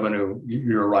 8%. The revenue,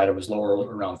 you're right, it was lower,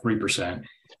 around 3%.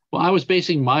 Well, I was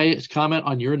basing my comment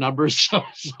on your numbers, so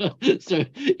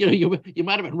you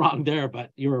might have been wrong there,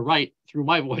 but you were right through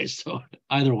my voice. So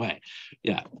either way,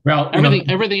 yeah. Well,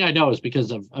 everything I know is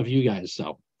because of you guys.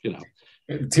 So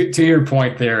To your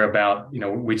point there about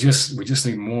we just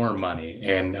need more money,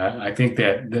 and I think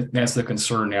that's the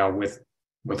concern now with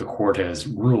what the court has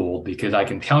ruled, because I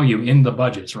can tell you in the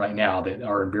budgets right now that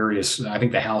are in various, I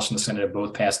think the House and the Senate have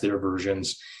both passed their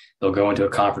versions. They'll go into a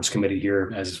conference committee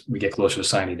here as we get closer to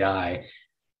sine die.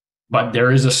 But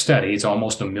there is a study, it's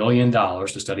almost $1 million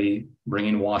to study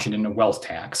bringing Washington a wealth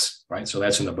tax, right? So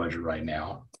that's in the budget right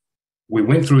now. We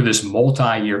went through this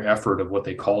multi-year effort of what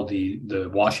they called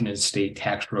the Washington State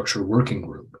Tax Structure Working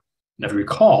Group. And if you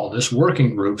recall, this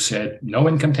working group said no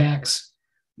income tax,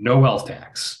 no wealth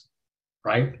tax.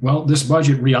 Right? Well, this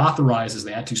budget reauthorizes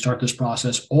that to start this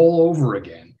process all over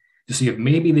again to see if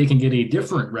maybe they can get a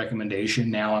different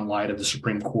recommendation now in light of the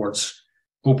Supreme Court's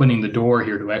opening the door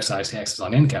here to excise taxes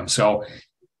on income. So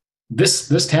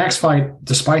this tax fight,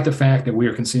 despite the fact that we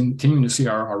are continuing to see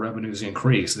our revenues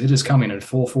increase, it is coming in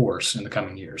full force in the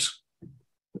coming years.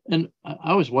 And I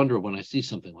always wonder when I see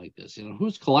something like this,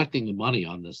 who's collecting the money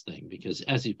on this thing? Because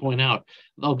as you point out,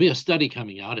 there'll be a study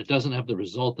coming out. It doesn't have the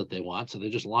result that they want, so they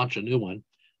just launch a new one.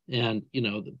 And,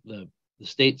 the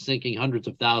state sinking hundreds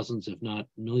of thousands, if not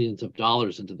millions of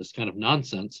dollars into this kind of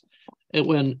nonsense. And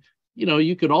when,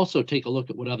 you could also take a look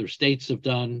at what other states have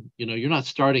done. You're not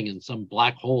starting in some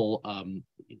black hole.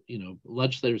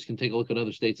 Legislators can take a look at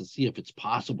other states and see if it's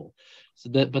possible.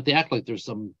 But they act like there's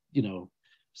some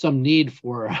need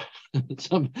for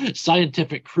some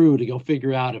scientific crew to go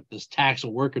figure out if this tax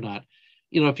will work or not.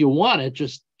 If you want it,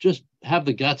 just have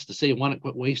the guts to say you want to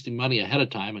quit wasting money ahead of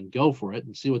time and go for it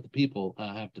and see what the people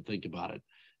have to think about it.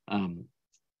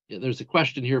 There's a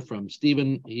question here from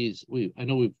Stephen. I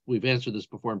know we've answered this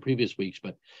before in previous weeks,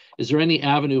 but is there any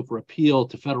avenue for appeal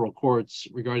to federal courts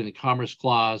regarding the Commerce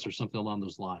Clause or something along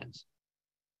those lines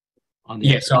on the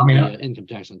income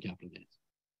tax on capital gains?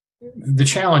 The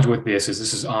challenge with this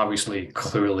is obviously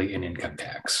clearly an income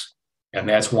tax. And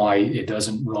that's why it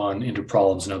doesn't run into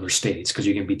problems in other states, because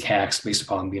you can be taxed based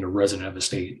upon being a resident of the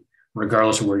state,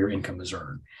 regardless of where your income is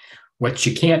earned. What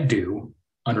you can't do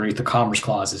underneath the Commerce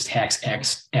Clause is tax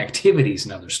activities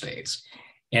in other states.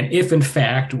 And if, in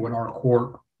fact, when our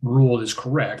court ruled is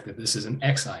correct, that this is an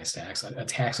excise tax, a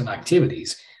tax on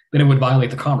activities, then it would violate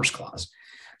the Commerce Clause.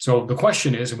 So the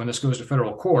question is, when this goes to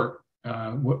federal court,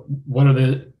 what are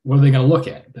they going to look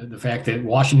at? The fact that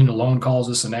Washington alone calls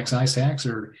this an excise tax,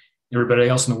 or everybody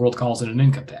else in the world calls it an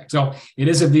income tax? So it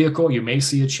is a vehicle. You may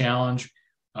see a challenge,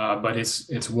 but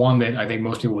it's one that I think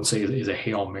most people would say is a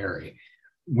Hail Mary.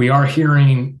 We are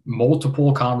hearing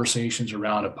multiple conversations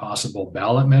around a possible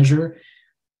ballot measure.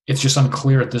 It's just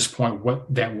unclear at this point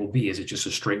what that will be. Is it just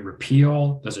a straight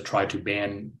repeal? Does it try to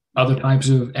ban other types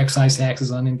of excise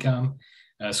taxes on income?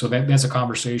 So that's a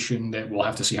conversation that we'll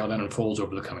have to see how that unfolds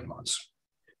over the coming months.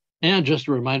 And just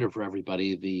a reminder for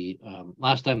everybody, the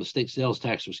last time the state sales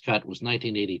tax was cut was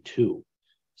 1982.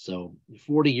 So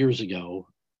 40 years ago,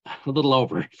 a little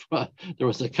over, there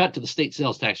was a cut to the state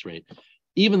sales tax rate,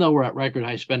 even though we're at record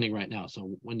high spending right now.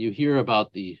 So when you hear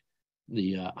about the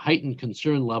heightened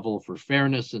concern level for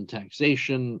fairness and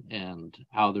taxation and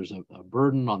how there's a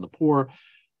burden on the poor,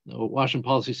 the Washington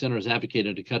Policy Center has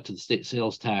advocated a cut to the state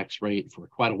sales tax rate for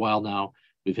quite a while now.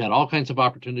 We've had all kinds of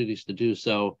opportunities to do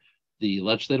so. The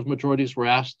legislative majorities were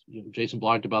asked, Jason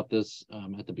blogged about this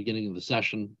at the beginning of the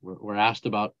session, were asked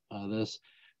about this,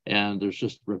 and there's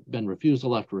just been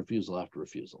refusal after refusal after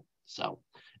refusal. So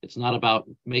it's not about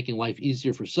making life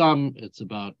easier for some, it's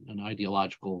about an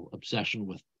ideological obsession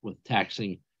with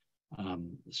taxing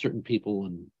certain people,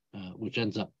 and which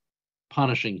ends up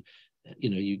punishing.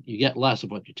 You get less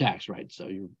of what you tax, right? So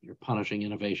you're punishing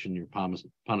innovation, you're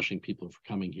punishing people for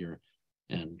coming here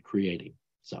and creating.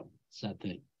 So sad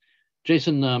thing.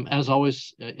 Jason, as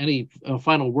always, any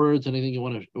final words, anything you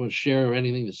want to share, or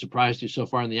anything that surprised you so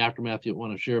far in the aftermath you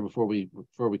want to share before we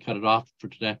cut it off for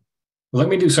today? Let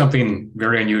me do something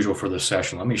very unusual for this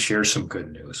session. Let me share some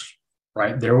good news.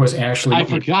 Right, there was actually. I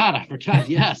forgot.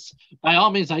 Yes, by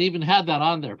all means, I even had that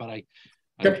on there, but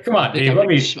come on, Dave. Let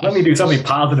me do something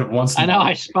positive once. I know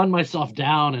I spun myself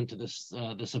down into this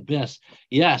abyss.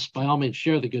 Yes, by all means,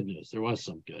 share the good news. There was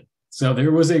some good. So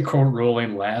there was a court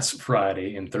ruling last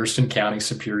Friday in Thurston County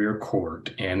Superior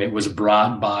Court, and it was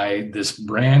brought by this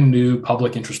brand new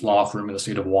public interest law firm in the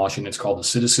state of Washington. It's called the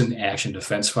Citizen Action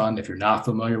Defense Fund. If you're not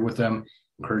familiar with them,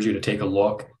 I encourage you to take a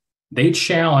look. They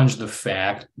challenged the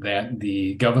fact that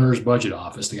the governor's budget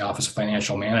office, the Office of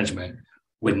Financial Management,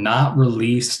 would not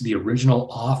release the original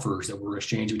offers that were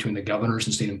exchanged between the governors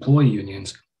and state employee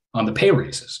unions on the pay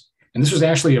raises. And this was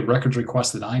actually a records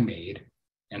request that I made.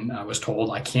 And I was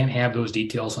told I can't have those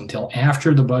details until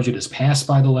after the budget is passed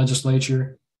by the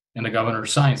legislature and the governor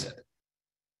signs it.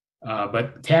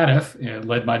 But CADF,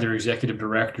 led by their executive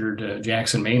director,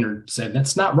 Jackson Maynard, said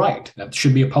that's not right. That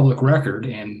should be a public record.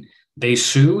 And they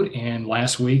sued. And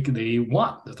last week they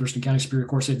won. The Thurston County Superior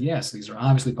Court said, yes, these are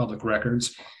obviously public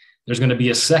records. There's going to be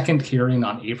a second hearing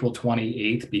on April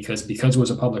 28th because it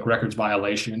was a public records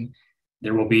violation.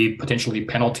 There will be potentially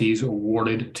penalties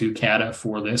awarded to CADA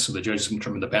for this, so the judges can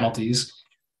determine the penalties.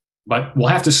 But we'll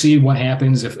have to see what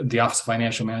happens if the Office of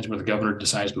Financial Management or the governor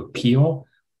decides to appeal.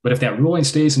 But if that ruling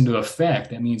stays into effect,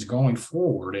 that means going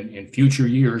forward in future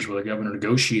years where the governor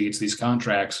negotiates these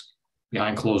contracts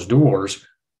behind closed doors,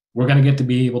 we're going to get to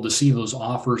be able to see those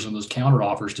offers and those counter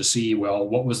offers to see, well,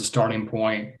 what was the starting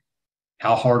point?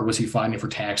 How hard was he finding for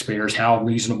taxpayers? How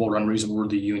reasonable or unreasonable were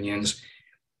the unions?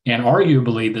 And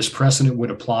arguably, this precedent would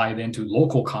apply then to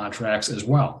local contracts as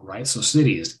well, right? So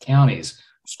cities, counties,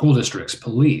 school districts,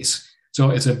 police. So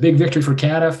it's a big victory for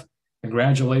CADF.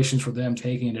 Congratulations for them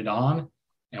taking it on.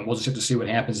 And we'll just have to see what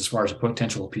happens as far as a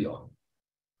potential appeal.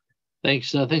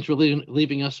 Thanks. Thanks for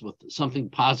leaving us with something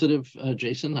positive,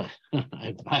 Jason.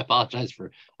 I apologize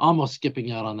for almost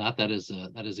skipping out on that. That is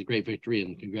a great victory,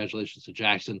 and congratulations to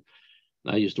Jackson.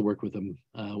 I used to work with him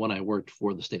when I worked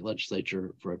for the state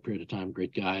legislature for a period of time.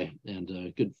 Great guy,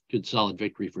 and good solid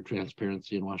victory for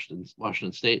transparency in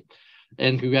Washington State.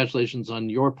 And congratulations on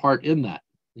your part in that.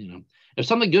 You know, if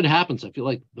something good happens, I feel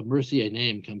like the Mercier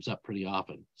name comes up pretty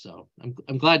often. So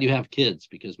I'm glad you have kids,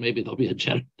 because maybe there'll be a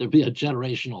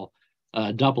generational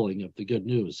doubling of the good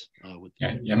news.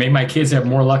 Maybe my kids have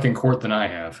more luck in court than I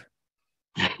have.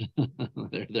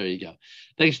 There you go.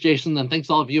 Thanks, Jason. And thanks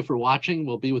all of you for watching.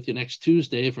 We'll be with you next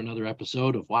Tuesday for another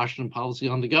episode of Washington Policy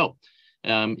on the Go.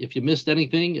 If you missed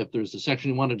anything, if there's a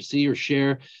section you wanted to see or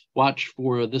share, watch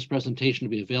for this presentation to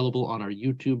be available on our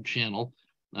YouTube channel.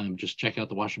 Just check out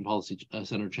the Washington Policy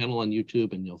Center channel on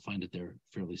YouTube and you'll find it there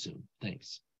fairly soon.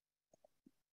 Thanks.